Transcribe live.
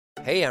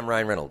Hey, I'm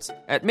Ryan Reynolds.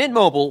 At Mint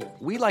Mobile,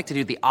 we like to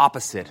do the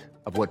opposite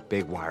of what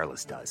Big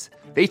Wireless does.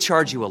 They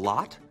charge you a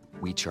lot,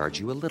 we charge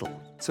you a little.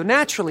 So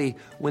naturally,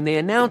 when they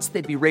announced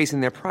they'd be raising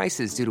their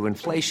prices due to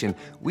inflation,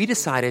 we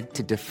decided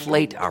to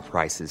deflate our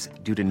prices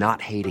due to not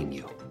hating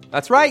you.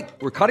 That's right.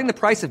 We're cutting the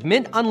price of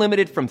Mint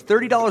Unlimited from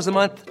 $30 a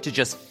month to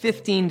just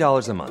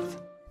 $15 a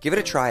month. Give it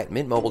a try at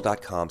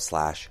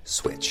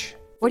mintmobile.com/switch.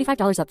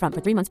 $45 up front for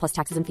 3 months plus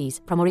taxes and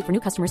fees. Promo rate for new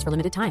customers for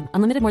limited time.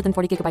 Unlimited more than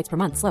 40 gigabytes per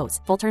month. Slows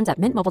full terms at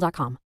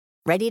mintmobile.com.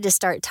 Ready to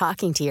start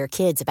talking to your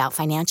kids about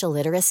financial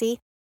literacy?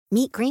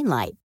 Meet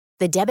Greenlight,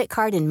 the debit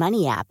card and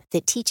money app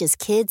that teaches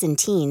kids and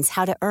teens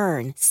how to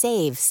earn,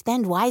 save,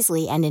 spend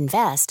wisely, and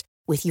invest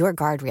with your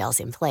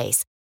guardrails in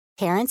place.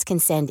 Parents can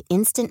send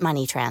instant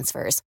money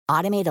transfers,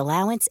 automate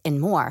allowance,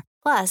 and more.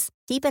 Plus,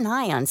 keep an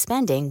eye on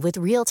spending with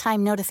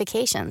real-time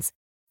notifications.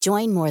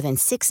 Join more than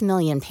 6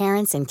 million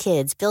parents and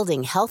kids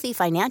building healthy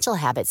financial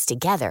habits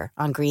together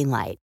on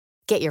Greenlight.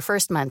 Get your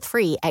first month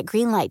free at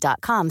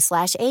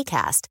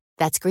greenlight.com/ACAST.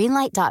 That's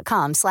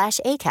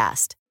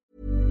greenlight.com/ACAST.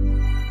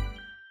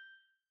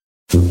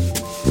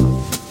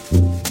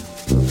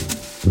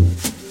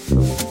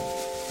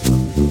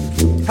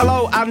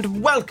 Hello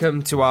and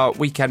welcome to our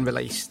weekend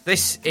release.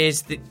 This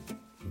is the...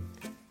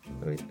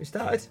 We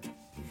started?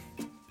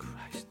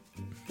 Christ.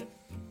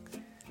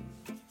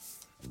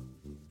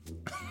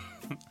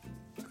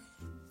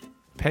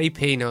 Pay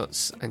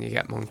peanuts and you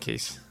get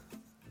monkeys.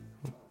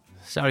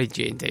 Sorry,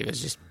 Gene Davis,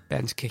 just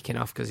Ben's kicking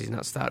off because he's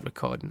not started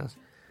recording us.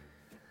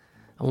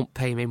 I won't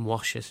pay him in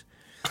washers.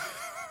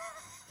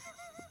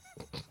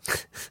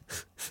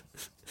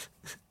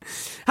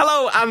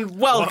 Hello and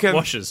welcome.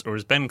 Washers, or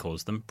as Ben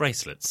calls them,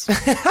 bracelets.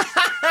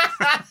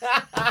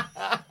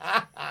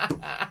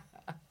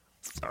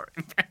 Sorry.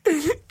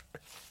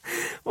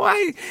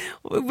 Why?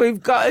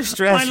 We've got to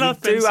stress I love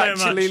we do Ben so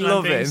actually much,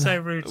 love I'm being him. so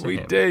rude to we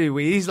him. do.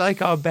 He's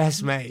like our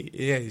best mate.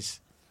 He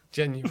is.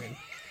 Genuine.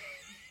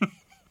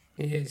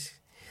 He is.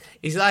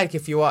 He's like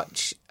if you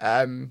watch...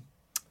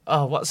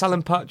 what's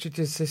Alan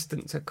Partridge's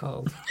assistants are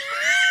called?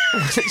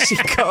 What's she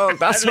called?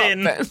 That's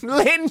Lynn. what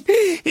Lynn.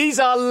 He's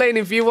our Lynn.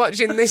 If you're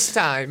watching this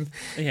time,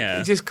 Yeah.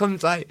 he just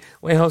comes like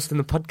we're hosting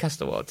the podcast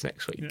awards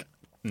next week.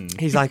 Yeah.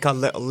 He's like our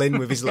little Lynn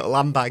with his little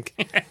handbag.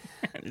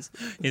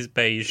 his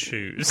beige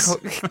shoes.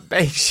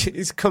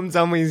 He comes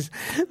on with his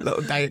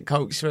little Diet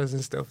Coke straws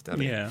and stuff,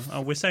 doesn't he? Yeah.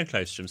 Oh, we're so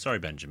close to him. Sorry,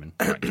 Benjamin.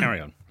 Right,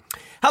 carry on.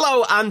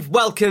 Hello and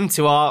welcome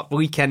to our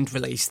weekend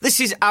release. This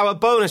is our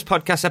bonus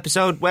podcast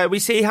episode where we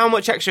see how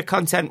much extra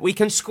content we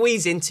can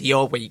squeeze into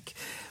your week.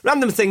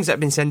 Random things that have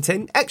been sent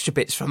in, extra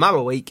bits from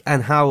our week,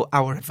 and how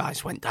our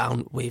advice went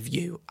down with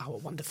you, our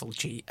wonderful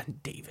G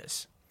and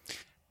Divas.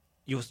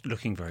 You're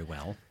looking very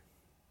well.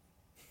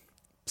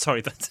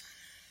 Sorry, that's...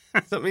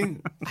 I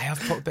mean, I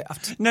have put a bit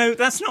of... No,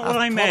 that's not what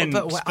I meant.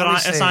 But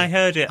honestly, as I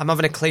heard it... I'm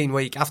having a clean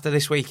week. After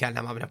this weekend,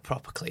 I'm having a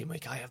proper clean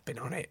week. I have been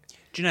on it.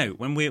 Do you know,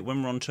 when we're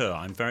on tour,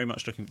 I'm very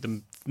much looking...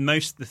 The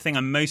thing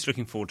I'm most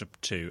looking forward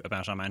to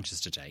about our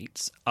Manchester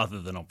dates, other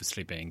than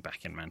obviously being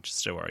back in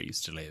Manchester where I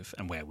used to live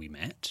and where we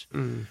met,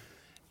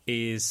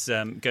 is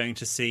going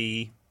to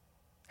see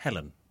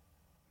Helen.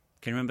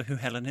 Can you remember who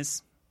Helen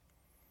is?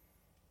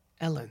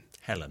 Helen.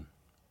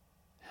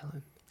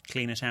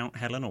 Clean it out,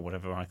 Helen, or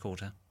whatever I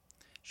called her.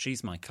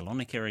 She's my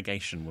colonic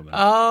irrigation woman.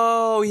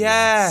 Oh,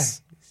 yeah.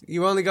 Yes.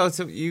 You only go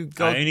to...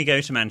 I only go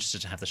to Manchester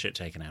to have the shit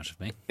taken out of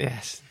me.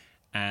 Yes.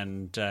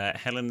 And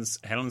Helen's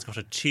got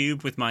a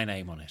tube with my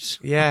name on it.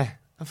 Yeah.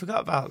 I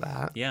forgot about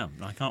that. Yeah,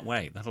 I can't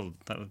wait. Then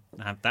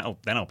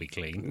I'll be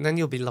clean. And then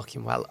you'll be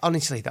looking well.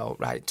 Honestly, though,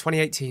 right,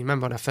 2018,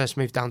 remember when I first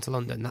moved down to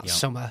London that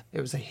summer?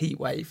 It was a heat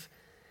wave.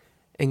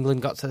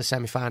 England got to the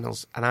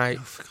semi-finals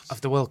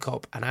of the World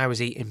Cup, and I was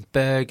eating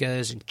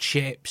burgers and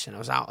chips, and I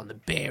was out on the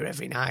beer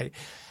every night.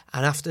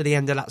 And after the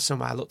end of that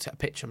summer, I looked at a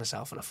picture of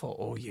myself and I thought,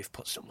 oh, you've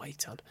put some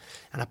weight on.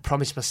 And I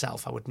promised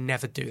myself I would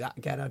never do that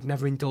again. I'd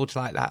never indulge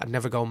like that. I'd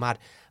never go mad.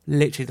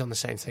 Literally done the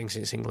same thing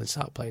since England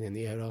started playing in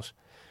the Euros.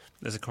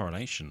 There's a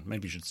correlation.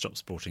 Maybe you should stop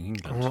supporting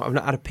England. I've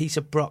not had a piece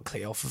of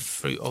broccoli or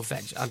fruit or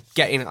veg. I'm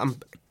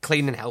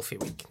clean and healthy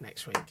week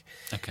next week.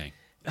 Okay.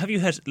 Have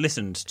you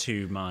listened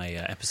to my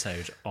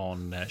episode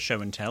on Show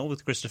and Tell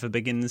with Christopher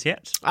Biggins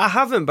yet? I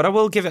haven't, but I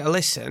will give it a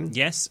listen.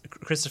 Yes,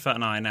 Christopher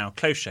and I are now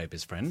close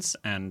showbiz friends,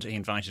 and he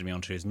invited me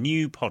onto his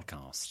new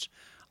podcast.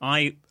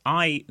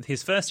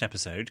 His first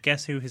episode,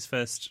 guess who his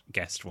first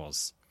guest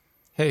was?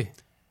 Who?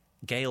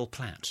 Gail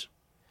Platt.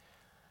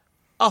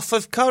 Off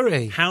of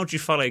Curry. How do you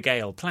follow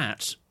Gail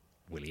Platt?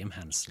 William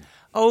Hanson.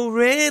 Oh,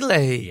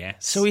 really? Yes.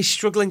 So he's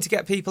struggling to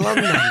get people on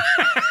then?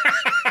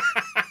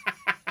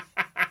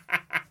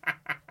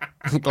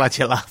 I'm glad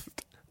you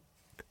laughed.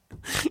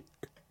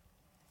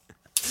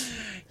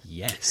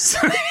 Yes.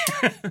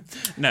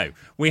 No,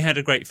 we had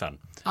a great fun.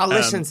 I'll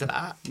listen to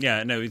that.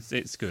 Yeah, no,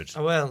 it's good.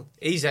 I will.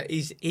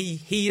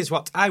 He is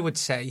what I would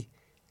say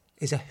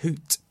is a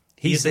hoot.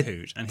 He's a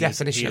hoot, and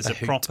definition he is of a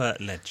hoot. proper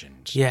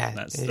legend. Yeah,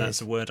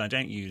 that's a word I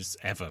don't use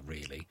ever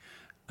really.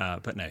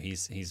 But no,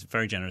 he's a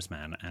very generous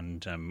man,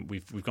 and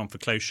we've gone for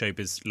close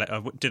showbiz.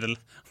 I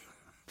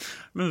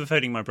remember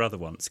phoning my brother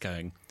once,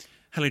 going,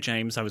 hello,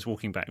 James. I was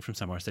walking back from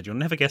somewhere. I said, you'll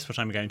never guess what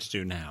I'm going to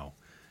do now.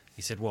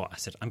 He said, what? I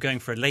said, I'm going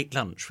for a late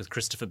lunch with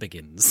Christopher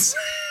Biggins.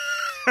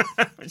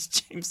 Which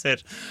James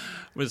said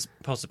was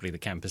possibly the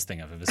campest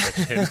thing I've ever said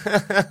to him.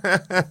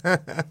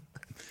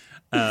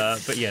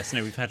 But yes,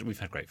 no, we've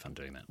had great fun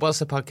doing that. What's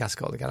the podcast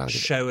called again?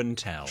 Show and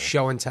Tell.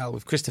 Show and Tell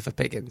with Christopher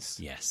Biggins.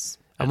 Yes.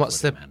 And what's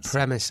the Hanson.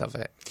 premise of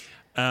it?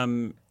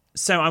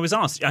 So I was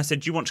asked, I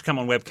said, do you want to come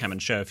on webcam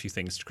and show a few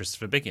things to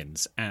Christopher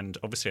Biggins? And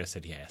obviously I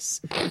said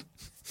yes.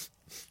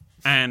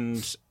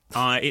 And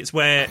it's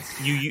where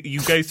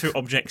you go through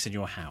objects in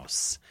your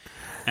house.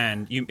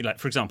 And, you like,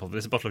 for example,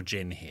 there's a bottle of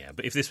gin here.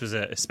 But if this was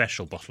a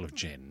special bottle of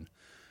gin,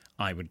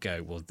 I would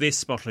go, well,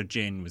 this bottle of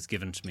gin was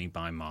given to me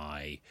by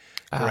my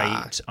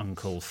great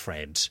uncle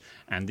Fred,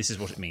 and this is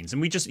what it means.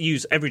 And we just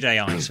use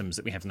everyday items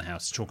that we have in the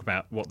house to talk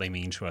about what they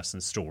mean to us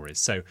and stories.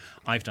 So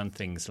I've done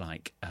things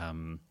like,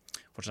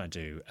 what did I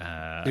do?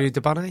 Did you do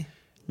Dubonnet?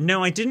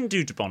 No, I didn't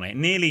do Dubonnet.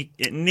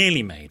 It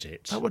nearly made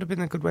it. That would have been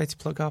a good way to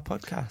plug our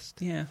podcast.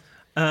 Yeah.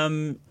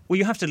 Well,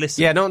 you have to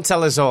listen. Yeah, don't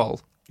tell us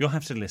all. You'll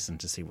have to listen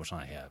to see what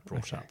I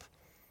brought up.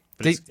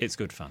 But it's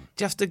good fun.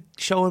 Do you have to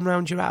show them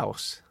around your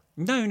house?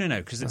 No,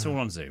 because it's all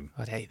on Zoom.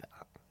 I'd hate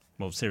that.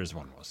 Well, Series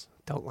 1 was.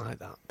 Don't like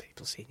that.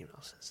 People seeing your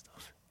house and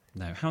stuff.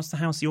 No. How's the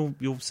house?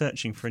 You're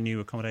searching for a new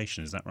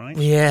accommodation, is that right?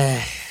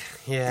 Yeah.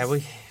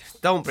 We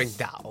don't bring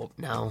that up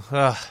now.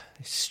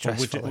 It's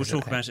stressful. We'll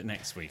talk about it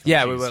next week.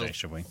 Yeah, Tuesday, we will.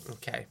 Shall we?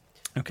 Okay.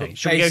 Okay.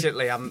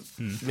 Basically, I'm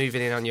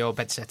moving in on your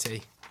bed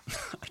settee.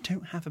 I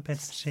don't have a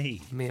bed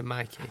settee. Me and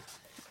Mikey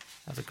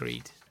have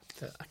agreed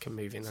that I can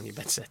move in on your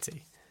bed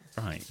settee.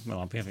 Right. Well,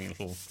 I'll be having a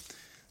little.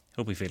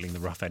 He'll be feeling the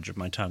rough edge of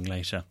my tongue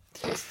later.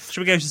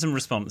 Shall we go to some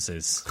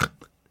responses?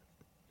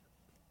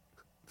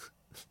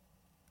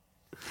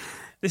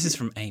 This is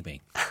from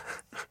Amy.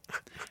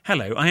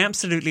 Hello, I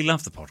absolutely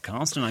love the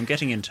podcast, and I'm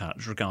getting in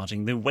touch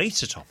regarding the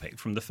waiter topic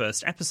from the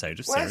first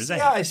episode of Where's Series 8.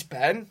 the ice,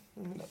 Ben?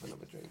 Have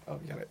another drink. Oh,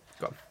 you got it.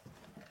 Go on.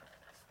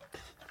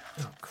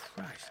 Oh,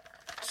 Christ.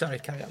 Sorry,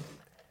 carry on.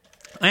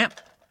 I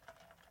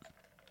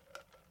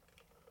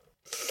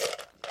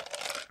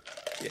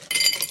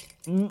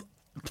am.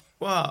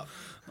 What?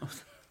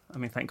 I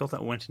mean, thank God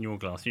that went in your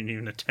glass. You didn't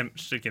even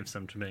attempt to give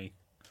some to me.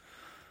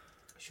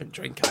 I shouldn't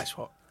drink ice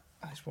water.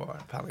 Ice water,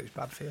 apparently, is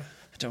bad for you.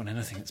 I don't want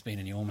anything that's been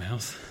in your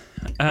mouth.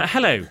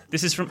 Hello,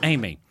 this is from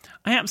Amy.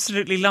 I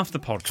absolutely love the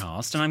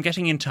podcast, and I'm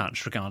getting in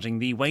touch regarding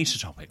the waiter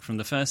topic from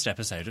the first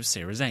episode of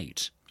Series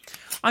 8.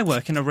 I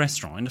work in a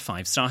restaurant in a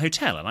 5-star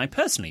hotel, and I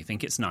personally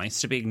think it's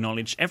nice to be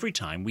acknowledged every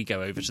time we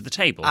go over to the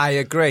table. I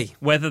agree.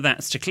 Whether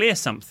that's to clear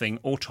something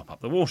or top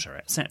up the water,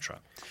 etc.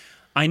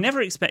 I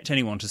never expect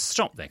anyone to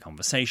stop their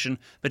conversation,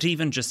 but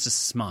even just a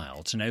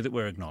smile to know that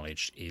we're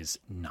acknowledged is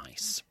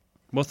nice.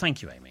 Well,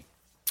 thank you, Amy.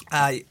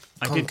 I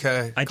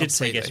concur. I did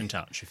say completely. get in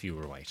touch if you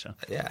were a waiter.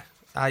 Yeah,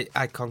 I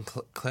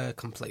concur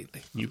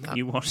completely.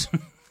 You what?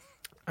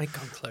 I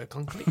concur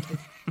completely.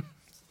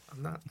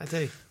 On that, I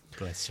do.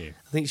 Bless you.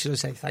 I think you should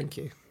say thank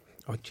you.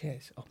 Or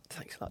cheers. Oh,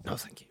 thanks a lot. No,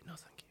 thank you. No,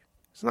 thank you.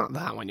 It's not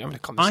that when you're having a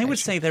conversation. I would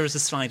say there is a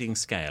sliding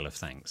scale of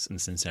thanks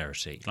and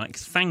sincerity. Like,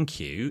 thank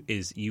you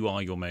is you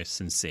are your most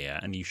sincere,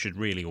 and you should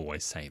really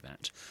always say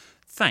that.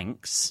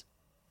 Thanks,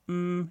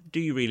 do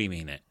you really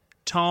mean it?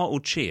 Tar or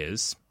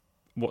cheers,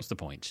 what's the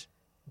point?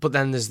 But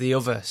then there's the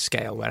other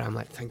scale where I'm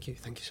like, thank you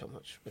so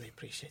much. Really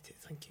appreciate it.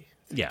 Thank you.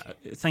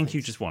 Thank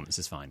you just once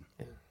is fine.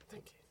 Yeah,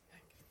 thank you.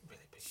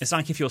 Really appreciate it. It's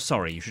like if you're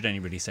sorry, you should only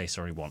really say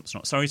sorry once,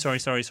 not sorry. I do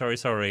that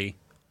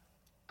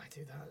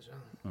as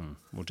well.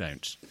 Well,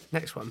 don't.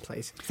 Next one,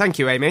 please. Thank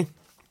you, Amy.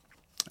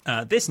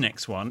 This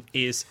next one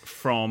is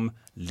from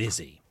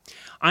Lizzie.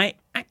 I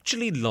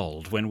actually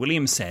lolled when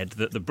William said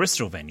that the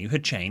Bristol venue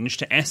had changed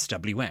to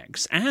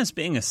SWX. As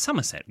being a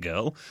Somerset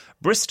girl,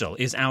 Bristol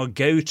is our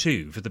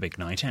go-to for the big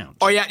night out.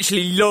 I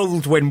actually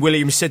lulled when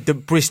William said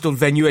that Bristol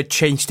venue had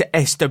changed to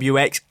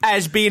SWX.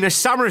 As being a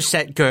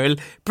Somerset girl,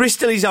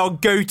 Bristol is our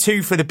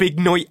go-to for the big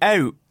night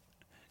out.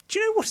 Do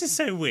you know what is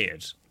so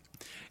weird?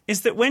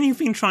 Is that when you've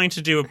been trying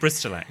to do a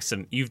Bristol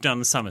accent, you've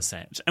done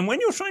Somerset. And when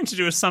you're trying to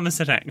do a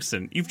Somerset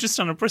accent, you've just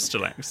done a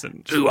Bristol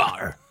accent. You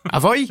are.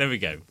 Have I? There we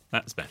go.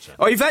 That's better.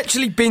 I've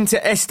actually been to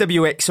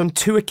SWX on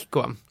two...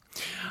 Go on.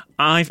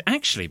 I've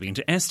actually been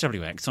to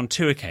SWX on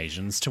 2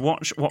 occasions to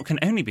watch what can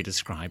only be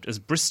described as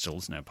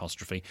Bristol's, no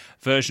apostrophe,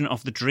 version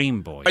of the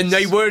Dream Boys. And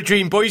they were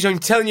Dream Boys, I'm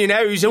telling you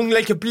now. He was only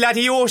like a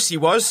bloody horse, he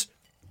was.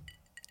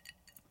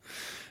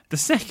 The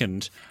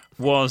second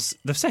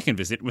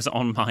visit was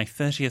on my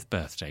 30th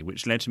birthday,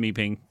 which led to me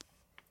being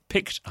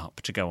picked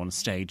up to go on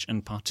stage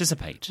and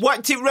participate.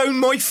 Whacked it round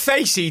my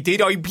face, he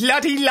did. I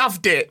bloody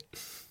loved it.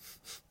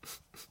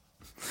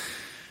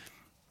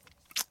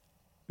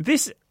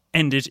 This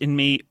ended in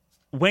me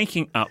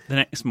waking up the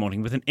next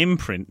morning with an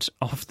imprint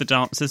of the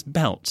dancer's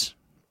belt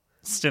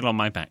still on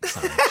my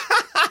backside.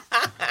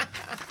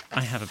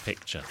 I have a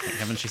picture. Thank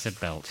heaven she said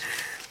belt.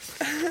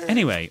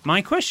 Anyway,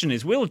 my question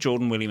is, will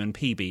Jordan, William and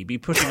PB be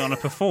putting on a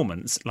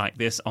performance like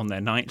this on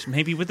their night,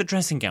 maybe with a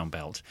dressing gown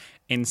belt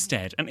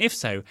instead? And if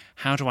so,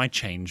 how do I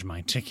change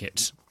my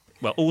ticket?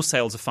 Well, all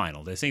sales are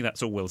final, Lizzie.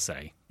 That's all we'll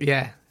say.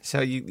 Yeah,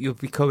 so you'll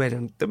be coming,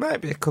 and there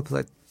might be a couple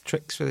of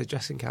tricks for the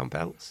dressing gown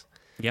belts.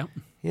 Yeah.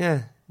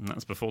 Yeah. And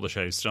that's before the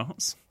show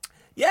starts.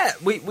 Yeah,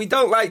 we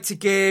don't like to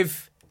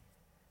give...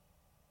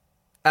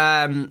 we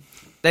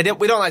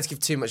don't like to give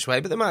too much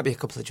away, but there might be a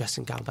couple of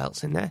dressing gown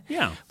belts in there.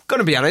 Yeah.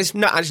 Gonna be honest,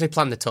 not actually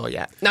planned the tour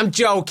yet. No, I'm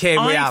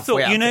joking. We have.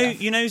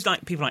 You know,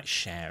 like people like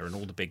Cher and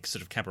all the big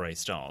sort of cabaret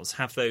stars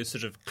have those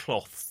sort of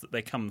cloths that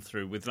they come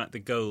through with, like the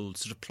gold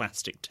sort of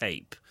plastic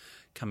tape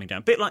coming down.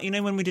 A bit like, you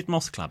know, when we did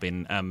Moth Club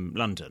in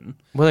London.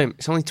 William,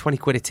 it's only 20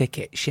 quid a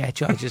ticket. Cher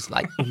charges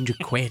like 100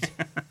 quid.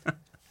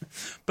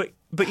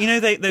 But you know,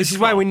 this is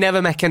why we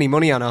never make any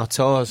money on our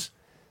tours,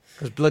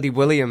 because bloody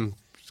William's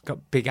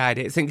got big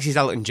ideas. Thinks he's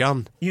Elton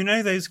John. You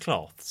know those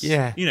cloths?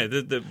 Yeah. You know,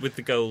 the with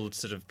the gold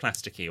sort of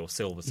plasticky or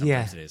silver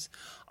sometimes it is.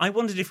 I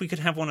wondered if we could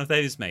have one of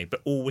those made,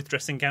 but all with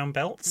dressing gown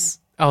belts.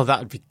 Oh, that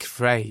would be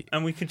great.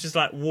 And we could just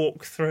like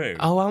walk through.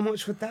 Oh, how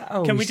much would that?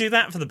 Oh, can we do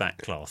that for the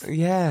back cloth?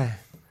 Yeah.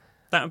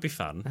 That would be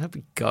fun. That'd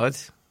be good.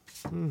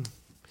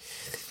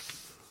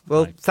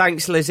 Well,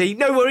 thanks, Lizzie.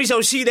 No worries,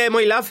 I'll see you there,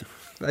 my love.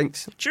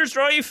 Thanks. Cheers,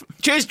 Drive.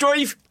 Cheers,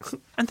 Drive.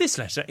 And this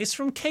letter is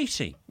from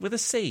Katie, with a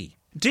C.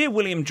 Dear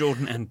William,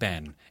 Jordan and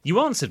Ben, you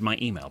answered my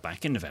email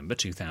back in November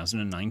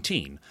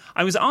 2019.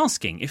 I was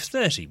asking if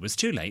 30 was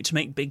too late to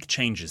make big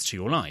changes to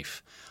your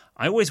life.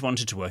 I always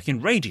wanted to work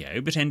in radio,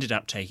 but ended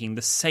up taking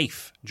the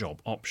safe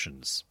job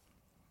options.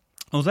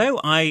 Although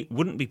I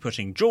wouldn't be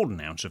putting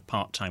Jordan out of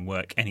part-time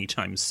work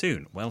anytime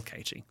soon, well,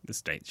 Katie,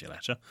 this dates your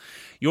letter,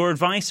 your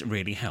advice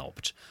really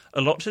helped.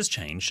 A lot has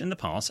changed in the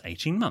past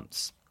 18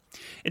 months.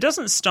 It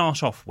doesn't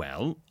start off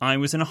well. I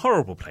was in a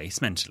horrible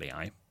place mentally.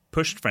 I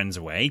pushed friends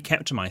away,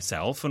 kept to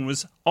myself, and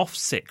was off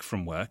sick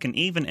from work and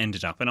even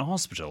ended up in a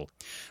hospital.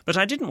 But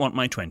I didn't want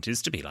my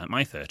 20s to be like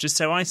my 30s,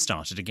 so I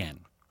started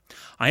again.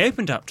 I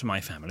opened up to my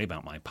family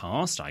about my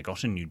past. I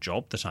got a new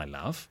job that I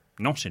love.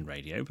 Not in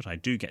radio, but I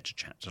do get to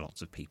chat to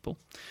lots of people.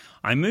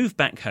 I moved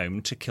back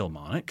home to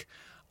Kilmarnock.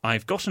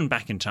 I've gotten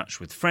back in touch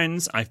with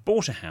friends, I've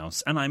bought a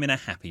house, and I'm in a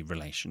happy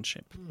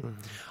relationship.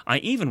 I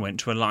even went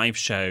to a live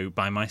show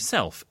by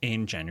myself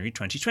in January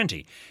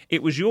 2020.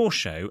 It was your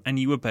show, and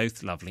you were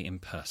both lovely in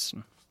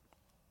person.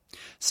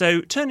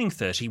 So turning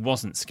 30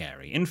 wasn't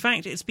scary. In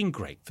fact, it's been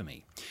great for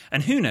me.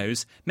 And who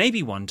knows,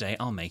 maybe one day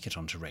I'll make it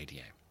onto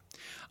radio.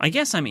 I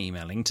guess I'm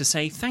emailing to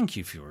say thank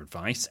you for your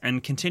advice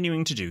and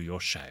continuing to do your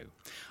show.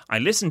 I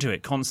listen to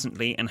it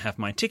constantly and have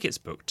my tickets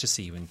booked to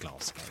see you in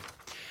Glasgow.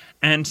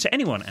 And to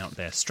anyone out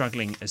there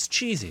struggling, as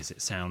cheesy as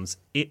it sounds,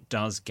 it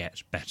does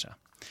get better.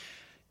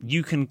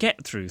 You can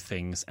get through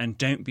things and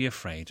don't be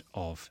afraid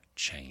of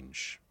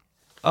change.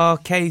 Oh,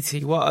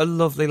 Katie, what a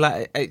lovely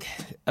letter.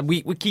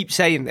 We keep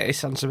saying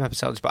this on some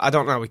episodes, but I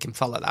don't know how we can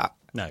follow that.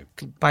 No.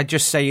 By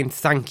just saying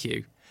thank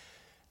you.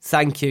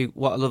 Thank you,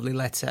 what a lovely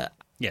letter.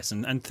 Yes,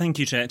 and thank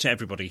you to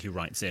everybody who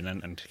writes in,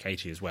 and to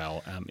Katie as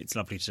well. It's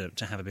lovely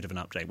to have a bit of an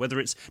update. Whether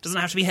it doesn't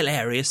have to be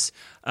hilarious,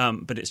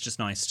 but it's just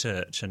nice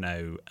to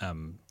know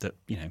that,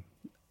 you know,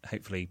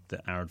 hopefully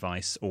that our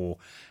advice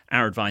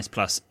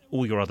plus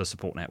all your other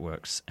support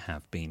networks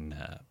have been,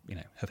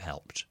 have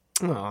helped.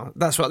 Oh,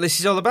 that's what this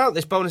is all about,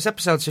 this bonus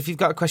episode. So if you've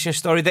got a question or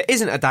story that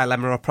isn't a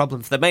dilemma or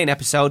problem for the main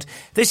episode,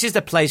 this is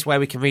the place where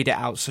we can read it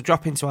out. So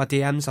drop into our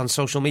DMs on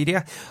social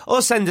media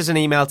or send us an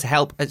email to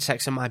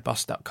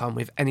help@sexandmyboss.com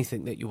with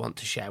anything that you want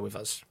to share with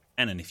us.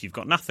 And then if you've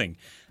got nothing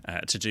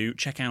to do,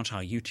 check out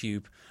our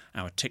YouTube,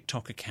 our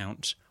TikTok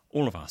account,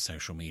 all of our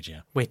social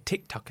media. We're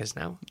TikTokers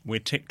now.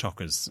 We're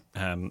TikTokers.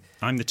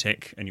 I'm the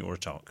tick and you're a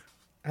talk.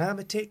 I'm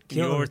a tick,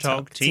 you're a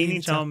talk, teeny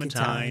Tom and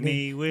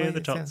Tiny. We're the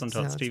Tots on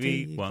Tots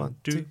TV. 1,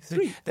 2,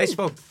 3. They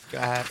spoke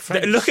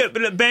French. Look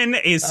at Ben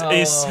is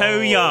so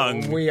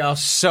young. We are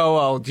so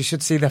old. You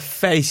should see the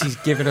face he's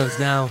giving us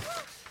now.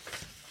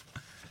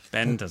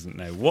 Ben doesn't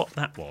know what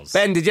that was.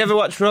 Ben, did you ever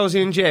watch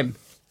Rosie and Jim?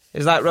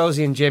 It's like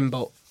Rosie and Jim,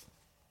 but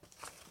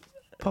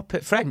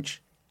puppet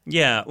French.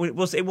 Yeah, it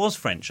was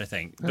French, I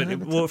think.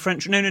 But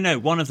French. No.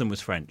 One of them was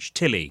French.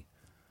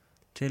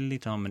 Tilly,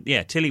 Tom,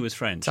 and Tilly was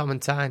French. Tom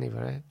and Tiny,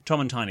 right? Tom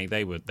and Tiny,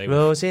 they were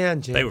Rosie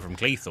and Jim. They were from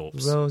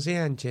Cleethorpes. Rosie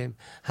and Jim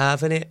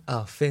having it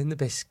off in the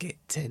biscuit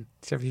tin.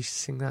 Did you ever used to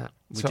sing that?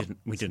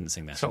 We didn't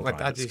sing that. That's what my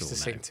dad used to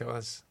sing to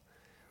us.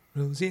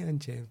 Rosie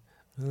and Jim.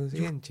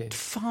 Rosie and Jim.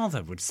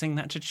 Father would sing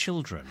that to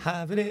children.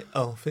 Having it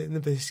off in the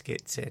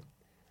biscuit tin.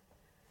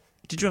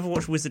 Did you ever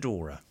watch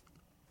Wizardora?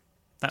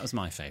 That was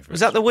my favourite. Was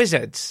that the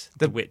wizards?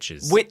 The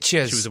witches.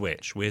 Witches. She was a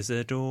witch.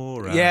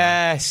 Wizardora.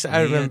 Yes,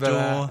 I remember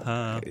adore that.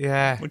 Her.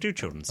 Yeah. We'll do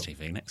children's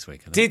TV next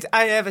week, I think. Did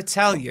I ever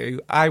tell you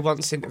I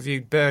once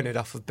interviewed Bernard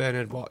off of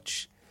Bernard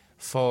Watch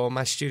for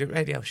my student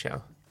radio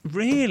show?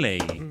 Really?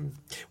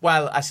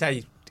 Well, I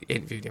say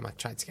interviewed him. I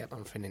tried to get him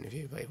on for an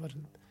interview, but he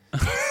wouldn't.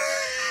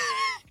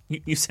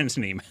 You sent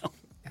an email?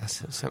 I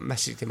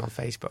messaged him on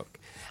Facebook.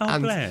 Oh,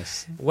 and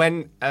bless.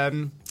 When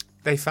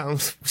they found...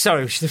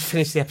 Sorry, we should have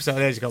finished the episode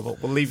ages ago,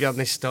 but we'll leave you on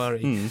this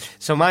story.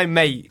 So my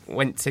mate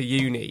went to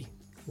uni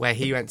where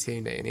he went to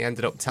uni, and he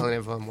ended up telling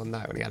everyone one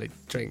night when he had a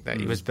drink that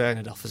he was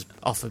Bernard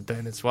offered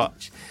Bernard's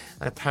watch.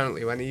 And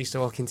apparently when he used to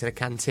walk into the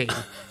canteen,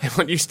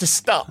 everyone used to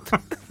stop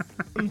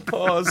and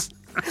pause.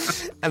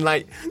 And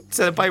like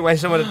to the point where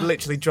someone would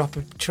literally drop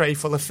a tray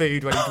full of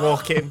food when he'd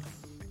walk in.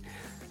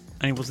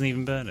 And he wasn't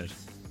even Bernard.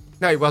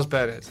 No, he was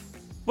Bernard.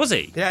 Was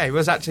he? Yeah, he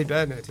was actually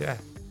Bernard, yeah.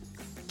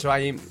 So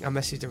I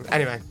messaged him.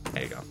 Anyway,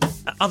 there you go.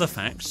 Other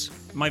facts.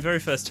 My very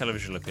first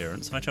television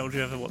appearance. Have I told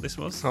you ever what this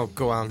was? Oh,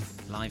 go on.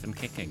 Live and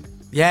Kicking.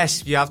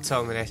 Yes, you have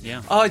told me this.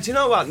 Yeah. Oh, do you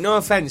know what? No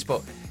offence,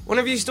 but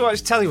whenever you used to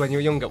watch telly when you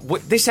were younger,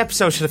 this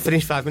episode should have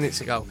finished 5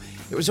 minutes ago.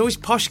 It was always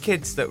posh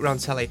kids that were on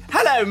telly.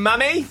 Hello,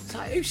 mummy! It's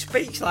like, who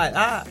speaks like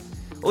that?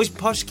 Always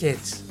posh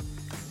kids.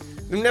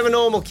 Never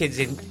normal kids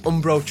in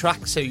Umbro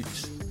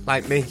tracksuits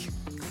like me.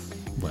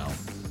 Well,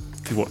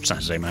 if you watched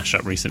Saturday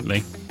Mashup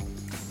recently.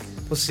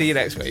 We'll see you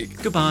next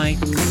week. Goodbye.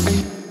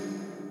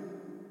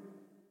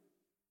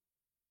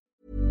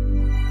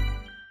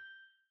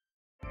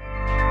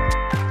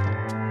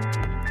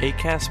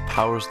 Acast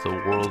powers the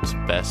world's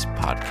best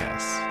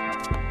podcasts.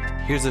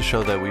 Here's a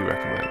show that we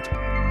recommend.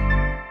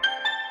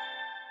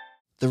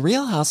 The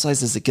Real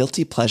Housewives is a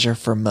guilty pleasure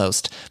for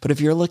most, but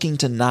if you're looking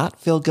to not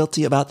feel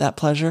guilty about that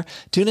pleasure,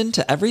 tune in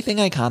to Everything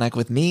Iconic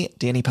with me,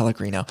 Danny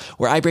Pellegrino,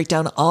 where I break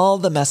down all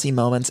the messy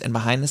moments and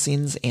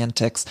behind-the-scenes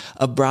antics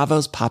of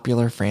Bravo's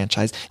popular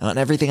franchise. And on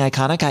Everything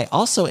Iconic, I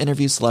also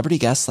interview celebrity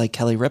guests like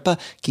Kelly Ripa,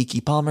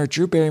 Keke Palmer,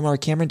 Drew Barrymore,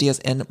 Cameron Diaz,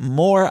 and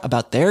more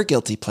about their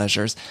guilty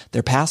pleasures,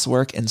 their past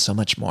work, and so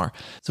much more.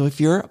 So if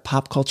you're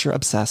pop culture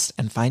obsessed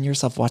and find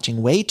yourself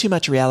watching way too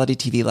much reality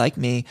TV like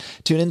me,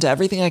 tune into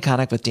Everything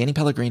Iconic with Danny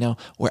Pellegrino,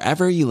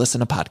 wherever you listen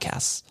to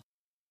podcasts.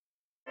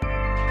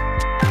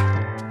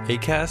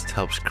 Acast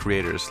helps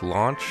creators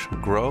launch,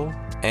 grow,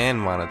 and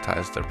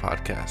monetize their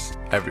podcasts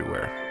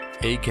everywhere.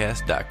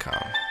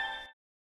 Acast.com.